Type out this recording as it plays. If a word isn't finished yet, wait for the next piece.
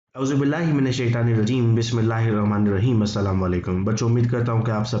औज़ुबिल्लाहिमिनश्शैतानिर्रजीम बिस्मिल्लाहिर्रहमानिर्रहीम अस्सलाम वालेकुम। बच्चों, उम्मीद करता हूँ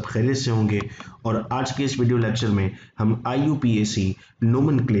कि आप सब खैरियत से होंगे और आज के इस वीडियो लेक्चर में हम IUPAC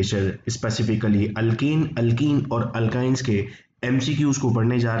nomenclature specifically alkane, alkyne और अल्काइंस के MCQs को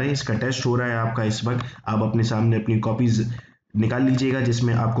पढ़ने जा रहे हैं। इसका टेस्ट हो रहा है आपका इस वक्त। आप अपने सामने अपनी कॉपीज निकाल लीजिएगा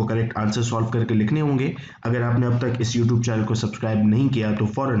जिसमें आपको करेक्ट आंसर सॉल्व करके लिखने होंगे। अगर आपने अब तक इस YouTube चैनल को सब्सक्राइब नहीं किया तो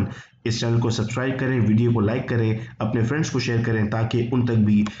फौरन इस चैनल को सब्सक्राइब करें, वीडियो को लाइक करें, अपने फ्रेंड्स को शेयर करें ताकि उन तक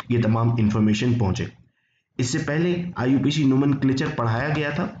भी ये तमाम इन्फॉर्मेशन पहुंचे। इससे पहले IUPAC नोमेनक्लेचर पढ़ाया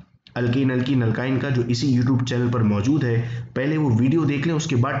गया था अल्केन, अल्कीन, अल्काइन का, जो इसी YouTube चैनल पर मौजूद है। पहले वो वीडियो देख लें,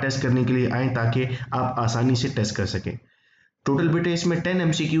 उसके बाद टेस्ट करने के लिए आएँ ताकि आप आसानी से टेस्ट कर सकें। टोटल बेटे इसमें 10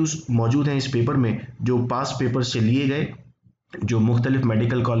 MCQs मौजूद हैं इस पेपर में, जो पास पेपर से लिए गए, जो मुख्तलिफ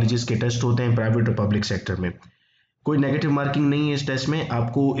मेडिकल कॉलेजेस के टेस्ट होते हैं प्राइवेट और पब्लिक सेक्टर में। कोई नेगेटिव मार्किंग नहीं है इस टेस्ट में।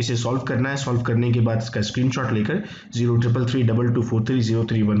 आपको इसे सॉल्व करना है। सॉल्व करने के बाद इसका स्क्रीनशॉट लेकर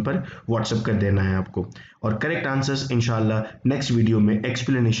 0333224331 पर व्हाट्सएप कर देना है आपको, और करेक्ट आंसर्स इंशाल्लाह नेक्स्ट वीडियो में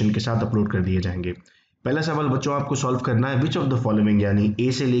एक्सप्लेनेशन के साथ अपलोड कर दिए जाएंगे। पहला सवाल बच्चों आपको सॉल्व करना है, विच ऑफ द फॉलोइंग यानी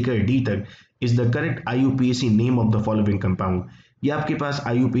ए से लेकर डी तक is the correct IUPAC name of the following compound. ये आपके पास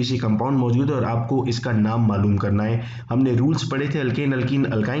IUPAC कंपाउंड मौजूद है और आपको इसका नाम मालूम करना है। हमने रूल्स पढ़े थे अल्केन, अल्कीन,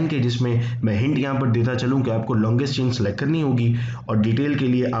 अल्काइन के, जिसमें मैं हिंट यहाँ पर देता चलूँ कि आपको लॉन्गेस्ट चेन सेलेक्ट करनी होगी, और डिटेल के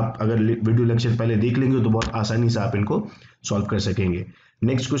लिए आप अगर वीडियो लेक्चर पहले देख लेंगे तो बहुत आसानी से आप इनको सॉल्व कर सकेंगे।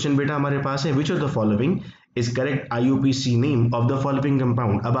 नेक्स्ट क्वेश्चन बेटा हमारे पास है, which of the following is correct IUPAC name of the following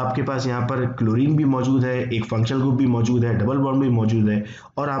compound. अब आपके पास यहाँ पर क्लोरीन भी मौजूद है, एक फंक्शनल ग्रुप भी मौजूद है, डबल बॉन्ड भी मौजूद है,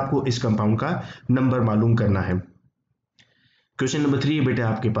 और आपको इस कंपाउंड का नंबर मालूम करना है। क्वेश्चन नंबर 3 बेटा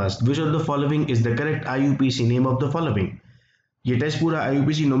आपके पास, which of the following is the correct IUPAC name of the following. ये टेस्ट पूरा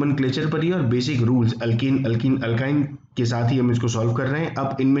IUPAC नोमेनक्लेचर पर ही और basic rules alkane, alkyne, alkyne के साथ ही हम इसको सॉल्व कर रहे हैं।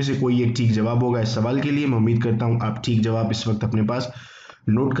 अब इनमें से कोई एक ठीक जवाब होगा इस सवाल के लिए। मैं उम्मीद करता हूं आप ठीक जवाब इस वक्त अपने पास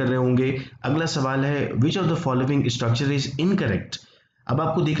नोट कर रहे होंगे। अगला सवाल है, which of the following structure is incorrect. अब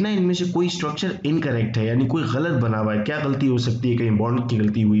आपको देखना है इनमें से कोई स्ट्रक्चर इनकरेक्ट है, यानी कोई गलत बना हुआ है। क्या गलती हो सकती है? कहीं बॉन्ड की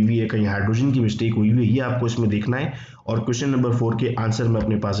गलती हुई हुई है, कहीं हाइड्रोजन की मिस्टेक हुई हुई है, ये आपको इसमें देखना है। और क्वेश्चन नंबर 4 के आंसर में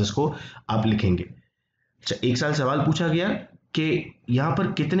अपने पास इसको आप लिखेंगे। अच्छा, एक साल सवाल पूछा गया कि यहाँ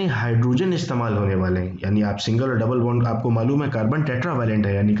पर कितने हाइड्रोजन इस्तेमाल होने वाले हैं, यानी आप सिंगल और डबल बॉन्ड, आपको मालूम है कार्बन टेट्रावैलेंट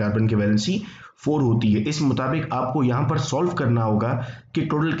है, यानी कार्बन की वैलेंसी 4 होती है। इस मुताबिक आपको यहाँ पर सॉल्व करना होगा कि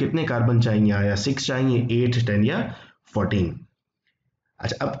टोटल कितने कार्बन चाहिए, या 6 चाहिए, 8, 10 या 14।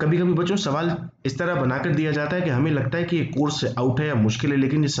 अच्छा, अब कभी कभी बच्चों सवाल इस तरह बनाकर दिया जाता है कि हमें लगता है कि ये कोर्स से आउट है या मुश्किल है,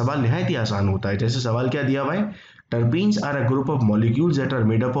 लेकिन ये सवाल निहायत ही आसान होता है। जैसे सवाल क्या दिया हुआ है, terpenes are a group of molecules that are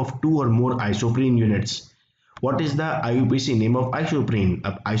made up of 2 और मोर isoprene units. What is the IUPAC name of isoprene.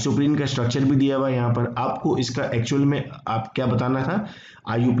 अब आइसोप्रीन का स्ट्रक्चर भी दिया हुआ है यहाँ पर। आपको इसका एक्चुअल में आप क्या बताना था,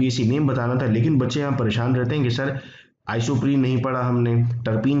 IUPAC नेम बताना था, लेकिन बच्चे यहाँ परेशान रहते हैं कि सर आइसोप्रीन नहीं पढ़ा हमने,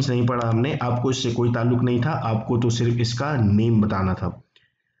 टर्पीन्स नहीं पढ़ा हमने। आपको इससे कोई ताल्लुक नहीं था, आपको तो सिर्फ इसका नेम बताना था।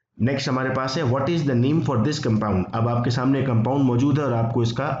 नेक्स्ट हमारे पास है, what is the name for this compound. अब आपके सामने कंपाउंड मौजूद है और आपको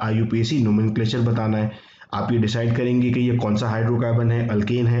इसका IUPAC नोमेनक्लेचर बताना है। आप ये डिसाइड करेंगे कि ये कौन सा हाइड्रोकार्बन है,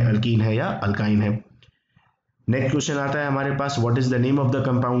 अल्केन है, अल्कीन है या अल्काइन है। नेक्स्ट क्वेश्चन आता है हमारे पास, what is the name of the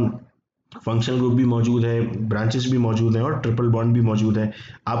compound. Functional group भी मौजूद है, ब्रांचेस भी मौजूद हैं और ट्रिपल बॉन्ड भी मौजूद है।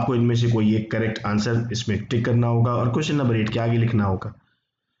 आपको इनमें से कोई एक करेक्ट आंसर इसमें टिक करना होगा और क्वेश्चन नंबर 8 के आगे लिखना होगा।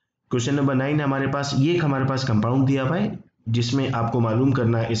 क्वेश्चन नंबर 9 हमारे पास, ये एक हमारे पास कंपाउंड दिया हुआ है जिसमें आपको मालूम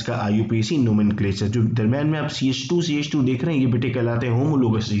करना है इसका IUPAC नोमेनक्लेचर। जो दरमियान में आप CH2 देख रहे हैं, ये बेटे कहलाते हैं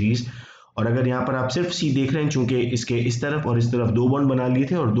होमोलोगस सीरीज। और अगर यहाँ पर आप सिर्फ C देख रहे हैं, चूंकि इसके इस तरफ और इस तरफ 2 बॉन्ड बना लिए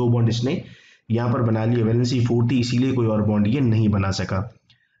थे और 2 बॉन्ड इसने यहाँ पर बना लिए, वैलेंसी 4 थी, इसीलिए कोई और बॉन्ड ये नहीं बना सका।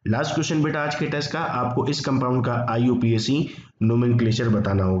 लास्ट क्वेश्चन बेटा आज के टेस्ट का, आपको इस कंपाउंड का IUPAC नोमेनक्लेचर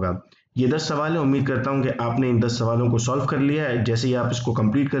बताना होगा। ये 10 सवाल है। उम्मीद करता हूँ कि आपने इन 10 सवालों को सॉल्व कर लिया है। जैसे ही आप इसको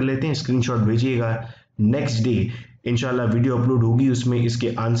कंप्लीट कर लेते हैं, स्क्रीनशॉट भेजिएगा। नेक्स्ट डे इंशाल्लाह वीडियो अपलोड होगी, उसमें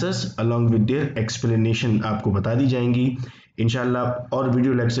इसके answers along with their explanation आपको बता दी जाएंगी इंशाल्लाह। और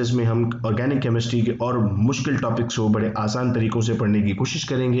वीडियो लेक्चर्स में हम ऑर्गेनिक केमिस्ट्री के और मुश्किल टॉपिक्स को बड़े आसान तरीकों से पढ़ने की कोशिश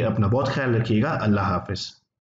करेंगे। अपना बहुत ख्याल रखिएगा। अल्लाह हाफिज़।